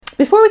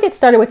Before we get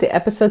started with the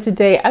episode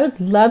today, I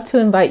would love to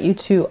invite you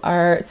to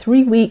our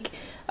 3-week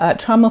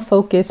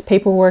trauma-focused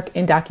paperwork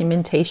and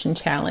documentation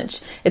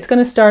challenge. It's going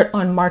to start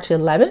on March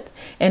 11th,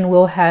 and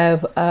we'll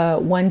have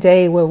one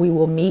day where we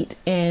will meet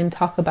and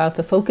talk about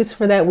the focus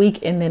for that week.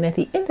 And then at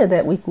the end of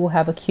that week, we'll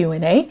have a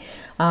Q&A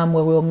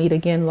where we'll meet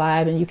again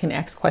live and you can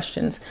ask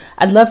questions.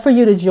 I'd love for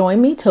you to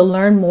join me to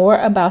learn more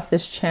about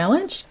this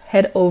challenge.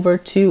 Head over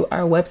to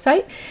our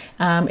website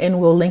and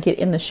we'll link it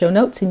in the show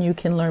notes and you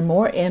can learn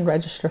more and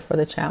register for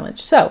the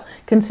challenge. So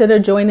consider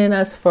joining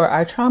us for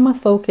our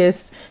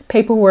trauma-focused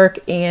paperwork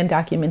and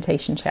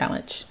documentation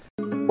challenge.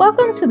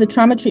 Welcome to the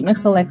Trauma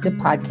Treatment Collective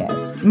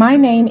podcast. My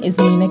name is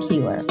Nina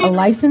Keeler, a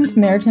licensed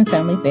marriage and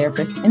family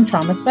therapist and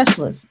trauma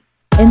specialist.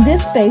 In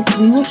this space,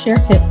 we will share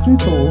tips and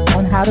tools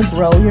on how to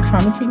grow your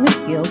trauma treatment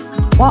skills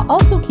while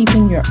also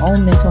keeping your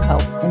own mental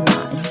health in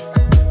mind.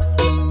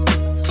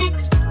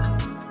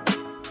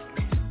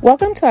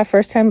 Welcome to our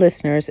first-time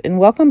listeners and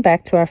welcome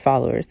back to our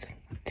followers.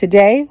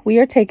 Today, we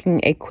are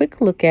taking a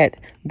quick look at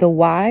the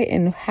why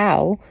and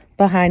how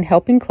behind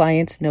helping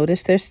clients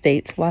notice their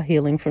states while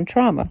healing from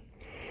trauma.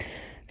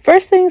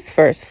 First things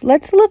first,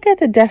 let's look at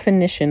the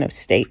definition of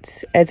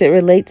states as it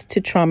relates to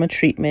trauma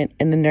treatment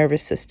in the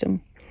nervous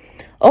system.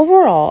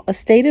 Overall, a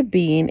state of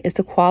being is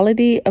the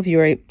quality of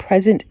your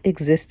present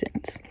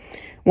existence.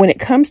 When it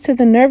comes to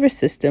the nervous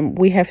system,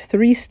 we have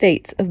 3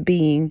 states of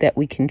being that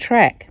we can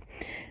track: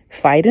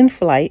 fight and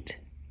flight,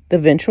 the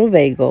ventral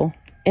vagal,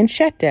 and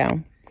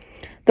shutdown.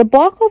 The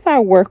bulk of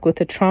our work with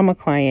a trauma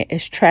client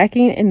is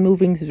tracking and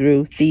moving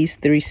through these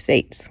 3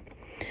 states.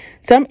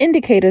 Some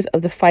indicators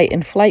of the fight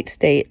and flight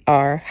state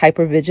are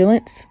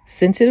hypervigilance,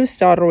 sensitive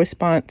startle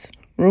response,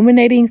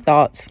 ruminating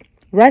thoughts,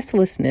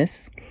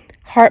 restlessness,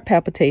 heart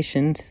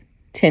palpitations,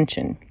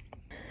 tension.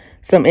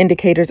 Some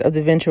indicators of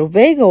the ventral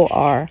vagal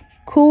are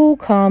cool,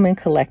 calm, and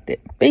collected,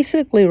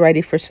 basically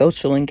ready for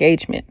social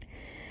engagement.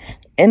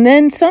 And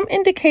then some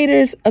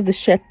indicators of the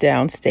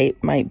shutdown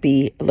state might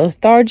be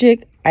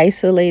lethargic,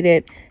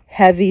 isolated,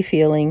 heavy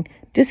feeling,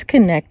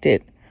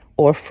 disconnected,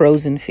 or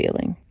frozen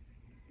feeling.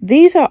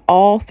 These are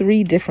all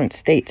 3 different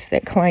states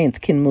that clients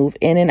can move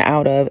in and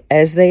out of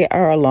as they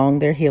are along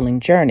their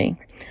healing journey.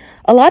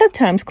 A lot of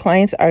times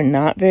clients are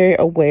not very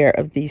aware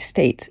of these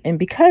states, and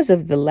because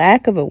of the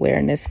lack of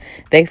awareness,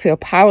 they feel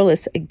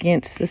powerless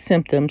against the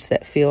symptoms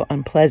that feel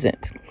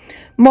unpleasant.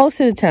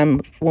 Most of the time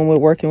when we're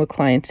working with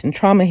clients in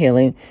trauma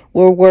healing,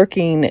 we're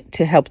working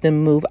to help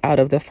them move out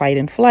of the fight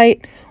and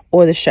flight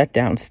or the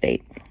shutdown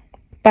state.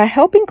 By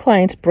helping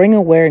clients bring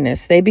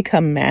awareness, they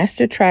become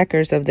master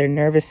trackers of their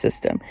nervous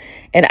system.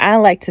 And I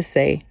like to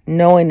say,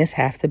 knowing is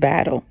half the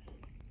battle.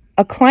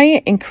 A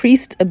client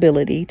increased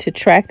ability to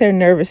track their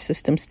nervous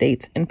system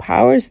states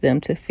empowers them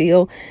to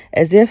feel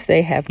as if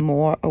they have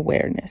more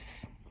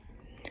awareness.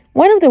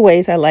 One of the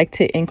ways I like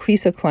to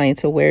increase a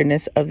client's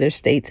awareness of their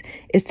states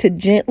is to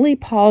gently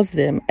pause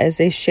them as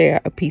they share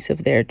a piece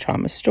of their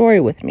trauma story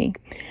with me.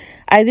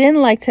 I then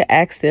like to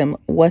ask them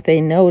what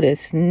they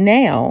notice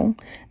now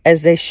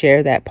as they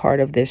share that part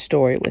of their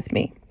story with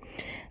me.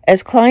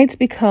 As clients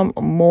become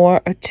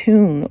more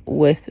attuned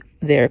with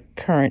their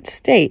current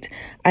state,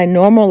 I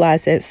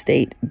normalize that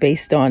state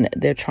based on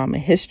their trauma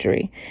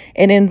history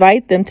and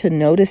invite them to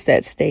notice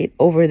that state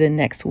over the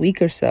next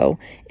week or so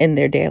in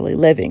their daily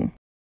living.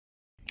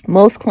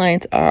 Most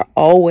clients are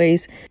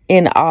always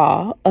in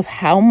awe of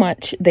how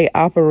much they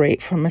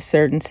operate from a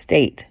certain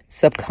state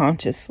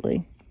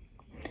subconsciously.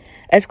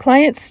 As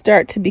clients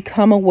start to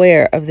become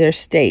aware of their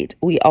state,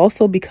 we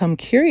also become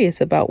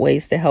curious about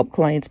ways to help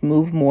clients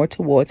move more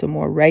towards a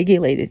more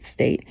regulated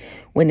state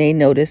when they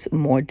notice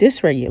more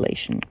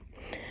dysregulation.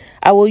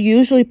 I will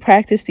usually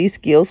practice these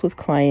skills with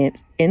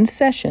clients in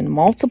session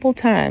multiple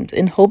times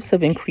in hopes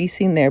of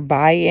increasing their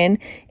buy-in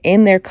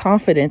and their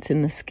confidence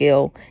in the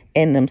skill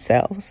and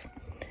themselves.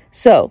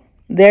 So,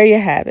 there you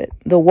have it.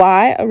 The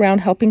why around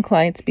helping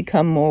clients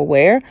become more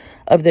aware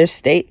of their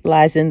state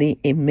lies in the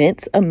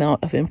immense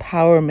amount of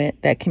empowerment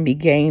that can be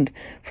gained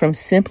from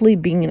simply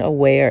being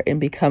aware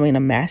and becoming a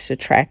master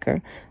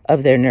tracker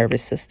of their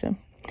nervous system.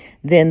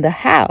 Then the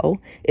how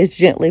is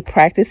gently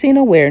practicing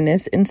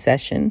awareness in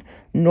session,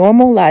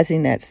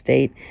 normalizing that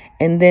state,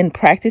 and then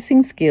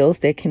practicing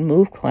skills that can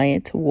move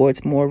client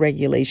towards more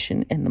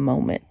regulation in the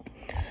moment.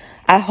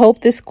 I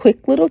hope this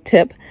quick little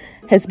tip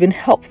has been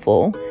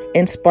helpful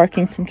in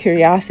sparking some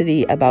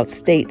curiosity about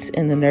states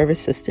in the nervous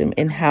system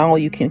and how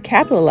you can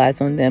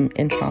capitalize on them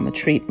in trauma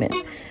treatment.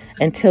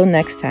 Until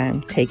next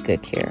time, take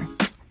good care.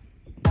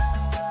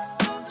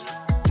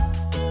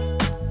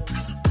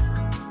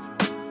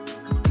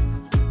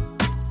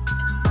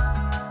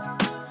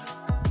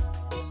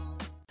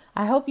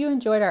 I hope you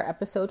enjoyed our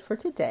episode for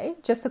today.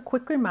 Just a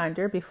quick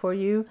reminder before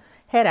you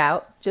head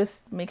out,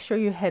 just make sure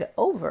you head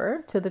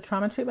over to the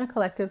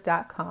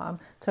traumatreatmentcollective.com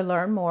to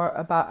learn more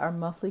about our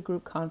monthly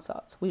group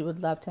consults. We would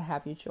love to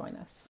have you join us.